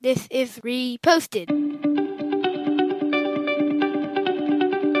This is reposted.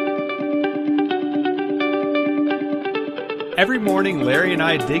 Every morning, Larry and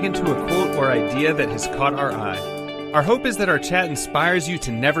I dig into a quote or idea that has caught our eye. Our hope is that our chat inspires you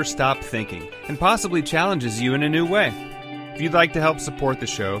to never stop thinking and possibly challenges you in a new way. If you'd like to help support the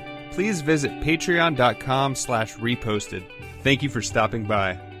show, please visit patreon.com/reposted. Thank you for stopping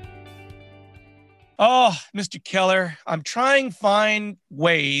by. Oh, Mr. Keller, I'm trying to find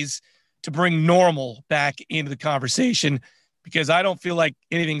ways to bring normal back into the conversation because I don't feel like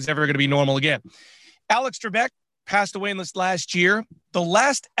anything's ever going to be normal again. Alex Trebek passed away in this last year. The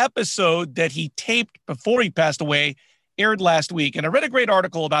last episode that he taped before he passed away aired last week. And I read a great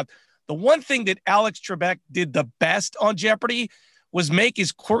article about the one thing that Alex Trebek did the best on Jeopardy was make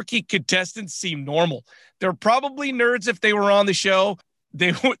his quirky contestants seem normal. They're probably nerds if they were on the show.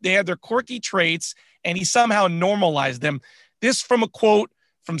 They had their quirky traits, and he somehow normalized them. This from a quote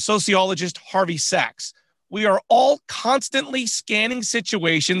from sociologist Harvey Sacks. We are all constantly scanning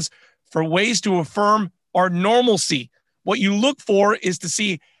situations for ways to affirm our normalcy. What you look for is to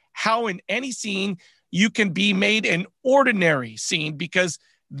see how in any scene you can be made an ordinary scene, because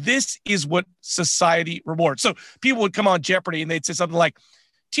this is what society rewards. So people would come on Jeopardy and they'd say something like,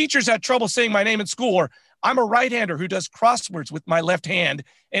 teachers had trouble saying my name in school, or I'm a right-hander who does crosswords with my left hand.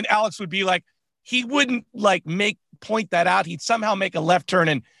 And Alex would be like, he wouldn't point that out. He'd somehow make a left turn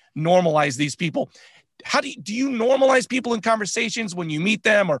and normalize these people. How do you normalize people in conversations when you meet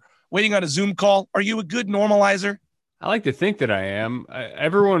them or waiting on a Zoom call? Are you a good normalizer? I like to think that I am.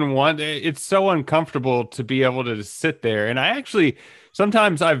 It's so uncomfortable to be able to sit there. And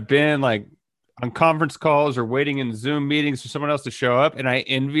sometimes I've been like on conference calls or waiting in Zoom meetings for someone else to show up, and I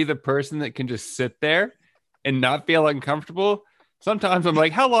envy the person that can just sit there and not feel uncomfortable. Sometimes I'm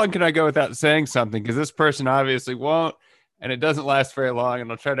like, how long can I go without saying something? Because this person obviously won't, and it doesn't last very long.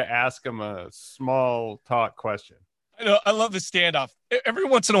 And I'll try to ask them a small talk question. I know. I love the standoff. Every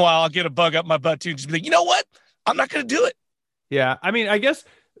once in a while, I'll get a bug up my butt too. Just be like, you know what? I'm not going to do it. Yeah. I mean, I guess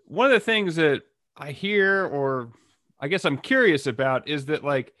one of the things that I hear, or I guess I'm curious about, is that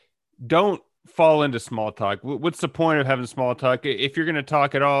don't fall into small talk. What's the point of having small talk? If you're going to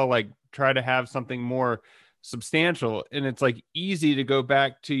talk at all, try to have something more substantial. And it's easy to go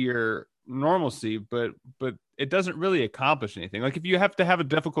back to your normalcy, but it doesn't really accomplish anything. If you have to have a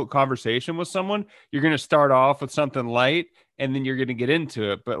difficult conversation with someone, you're going to start off with something light and then you're going to get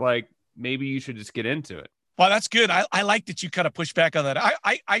into it. But maybe you should just get into it. Well, that's good. I like that you kind of push back on that.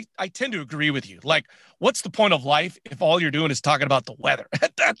 I tend to agree with you. What's the point of life if all you're doing is talking about the weather?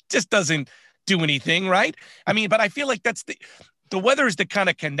 That just doesn't do anything, right? I mean, but I feel like that's the weather is the kind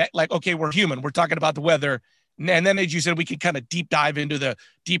of connect. Okay, we're human. We're talking about the weather, and then as you said, we can kind of deep dive into the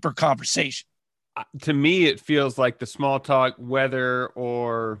deeper conversation. To me, it feels like the small talk weather,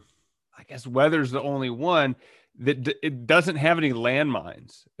 or I guess weather's the only one that it doesn't have any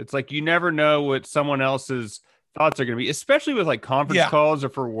landmines. It's you never know what someone else's thoughts are going to be, especially with conference calls or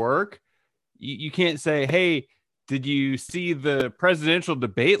for work. You can't say, hey, did you see the presidential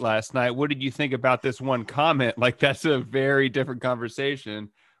debate last night? What did you think about this one comment? That's a very different conversation.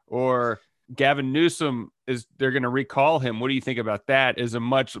 Or Gavin Newsom, they're going to recall him. What do you think about that? Is a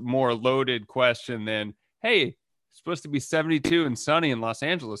much more loaded question than, hey, it's supposed to be 72 and sunny in Los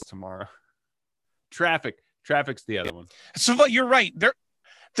Angeles tomorrow. Traffic's the other one. So you're right.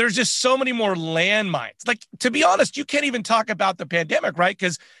 There's just so many more landmines. To be honest, you can't even talk about the pandemic, right?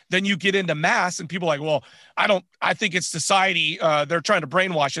 Because then you get into mass and people are like, well, I think it's society. They're trying to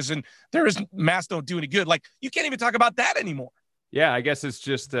brainwash us, and mass don't do any good. You can't even talk about that anymore. Yeah, I guess it's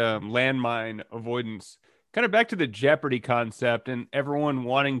just landmine avoidance. Kind of back to the Jeopardy concept and everyone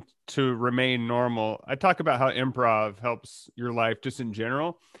wanting to remain normal. I talk about how improv helps your life just in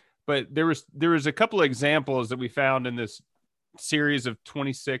general. But there was a couple of examples that we found in this series of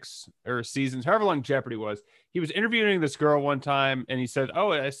 26 or seasons, however long Jeopardy was. He was interviewing this girl one time, and he said,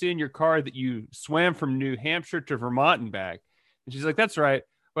 "Oh, I see in your card that you swam from New Hampshire to Vermont and back." And she's like, "That's right.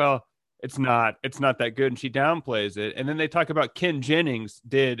 Well, it's not that good." And she downplays it. And then they talk about Ken Jennings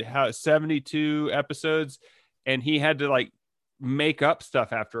did 72 episodes, and he had to make up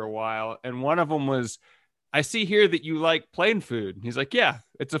stuff after a while. And one of them was, I see here that you like plain food. And he's like, yeah,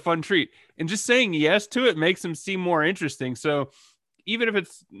 it's a fun treat. And just saying yes to it makes him seem more interesting. So even if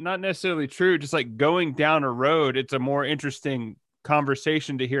it's not necessarily true, just going down a road, it's a more interesting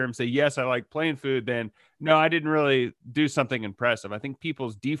conversation to hear him say, yes, I like plain food, than no, I didn't really do something impressive. I think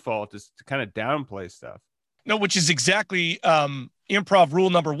people's default is to kind of downplay stuff. No, which is exactly improv rule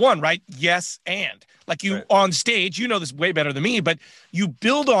number one, right? Yes, and Right. On stage, you know this way better than me, but you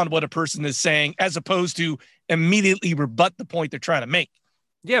build on what a person is saying as opposed to immediately rebut the point they're trying to make.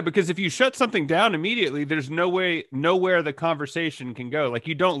 Yeah, because if you shut something down immediately, there's nowhere the conversation can go. Like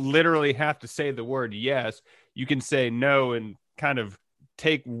you don't literally have to say the word yes. You can say no and kind of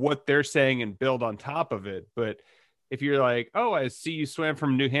take what they're saying and build on top of it. But if you're like, oh, I see you swam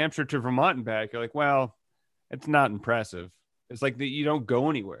from New Hampshire to Vermont and back, you're like, well, it's not impressive. It's like that you don't go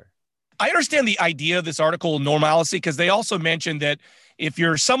anywhere. I understand the idea of this article, Normalcy, because they also mentioned that if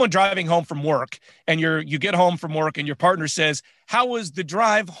you're someone driving home from work and you get home from work and your partner says, how was the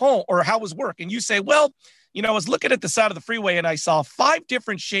drive home or how was work? And you say, well, I was looking at the side of the freeway and I saw 5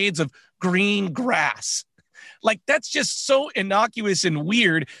 different shades of green grass. Like, that's just so innocuous and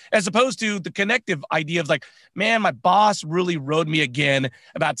weird, as opposed to the connective idea of like, man, my boss really rode me again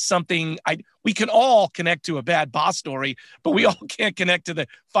about something. We can all connect to a bad boss story, but we all can't connect to the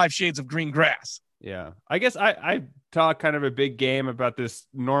 5 shades of green grass. Yeah. I guess I talk kind of a big game about this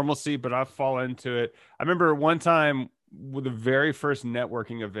normalcy, but I fall into it. I remember one time with the very first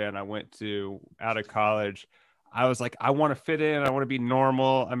networking event I went to out of college, I was like, I want to fit in. I want to be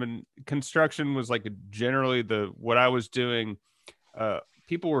normal. I mean, construction was like generally what I was doing.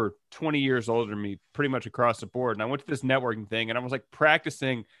 People were 20 years older than me pretty much across the board. And I went to this networking thing and I was like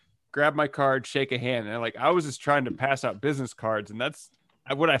practicing, grab my card, shake a hand. And I was just trying to pass out business cards. And that's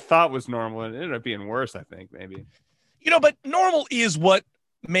what I thought was normal. And it ended up being worse, I think, maybe. But normal is what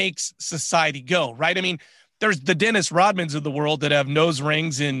makes society go, right? I mean, there's the Dennis Rodmans of the world that have nose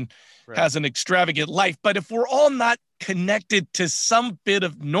rings and has an extravagant life. But if we're all not connected to some bit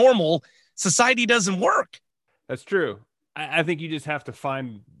of normal, society doesn't work. That's true. I think you just have to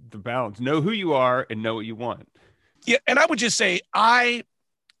find the balance, know who you are and know what you want. Yeah. And I would just say, I'm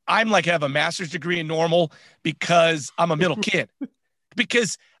like have a master's degree in normal because I'm a middle kid.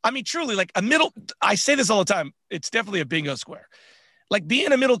 Because I mean, truly, like I say this all the time. It's definitely a bingo square. Like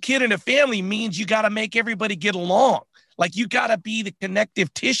being a middle kid in a family means you got to make everybody get along. Like you got to be the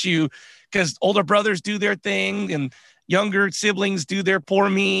connective tissue because older brothers do their thing and younger siblings do their poor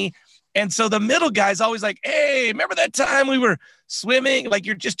me. And so the middle guy's always like, hey, remember that time we were swimming? Like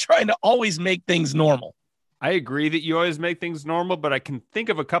you're just trying to always make things normal. I agree that you always make things normal, but I can think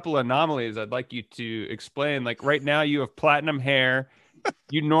of a couple of anomalies I'd like you to explain. Like right now you have platinum hair.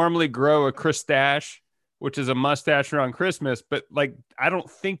 You normally grow a crustache, which is a mustache around Christmas, but like, I don't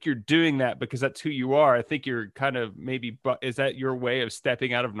think you're doing that because that's who you are. I think you're kind of is that your way of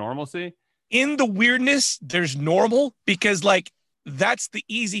stepping out of normalcy? In the weirdness, there's normal because like, that's the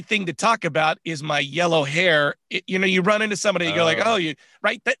easy thing to talk about is my yellow hair. You run into somebody, you go like, oh, you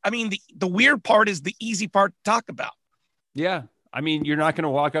right. The weird part is the easy part to talk about. Yeah. I mean, you're not going to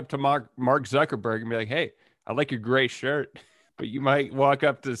walk up to Mark Zuckerberg and be like, hey, I like your gray shirt. But you might walk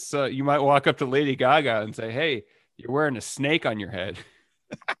up to Lady Gaga and say, hey, you're wearing a snake on your head.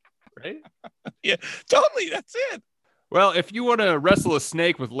 Right? Yeah, totally. That's it. Well, if you want to wrestle a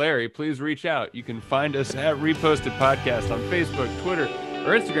snake with Larry, please reach out. You can find us at Reposted Podcast on Facebook, Twitter,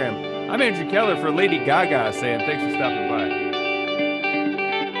 or Instagram. I'm Andrew Keller for Lady Gaga saying thanks for stopping by.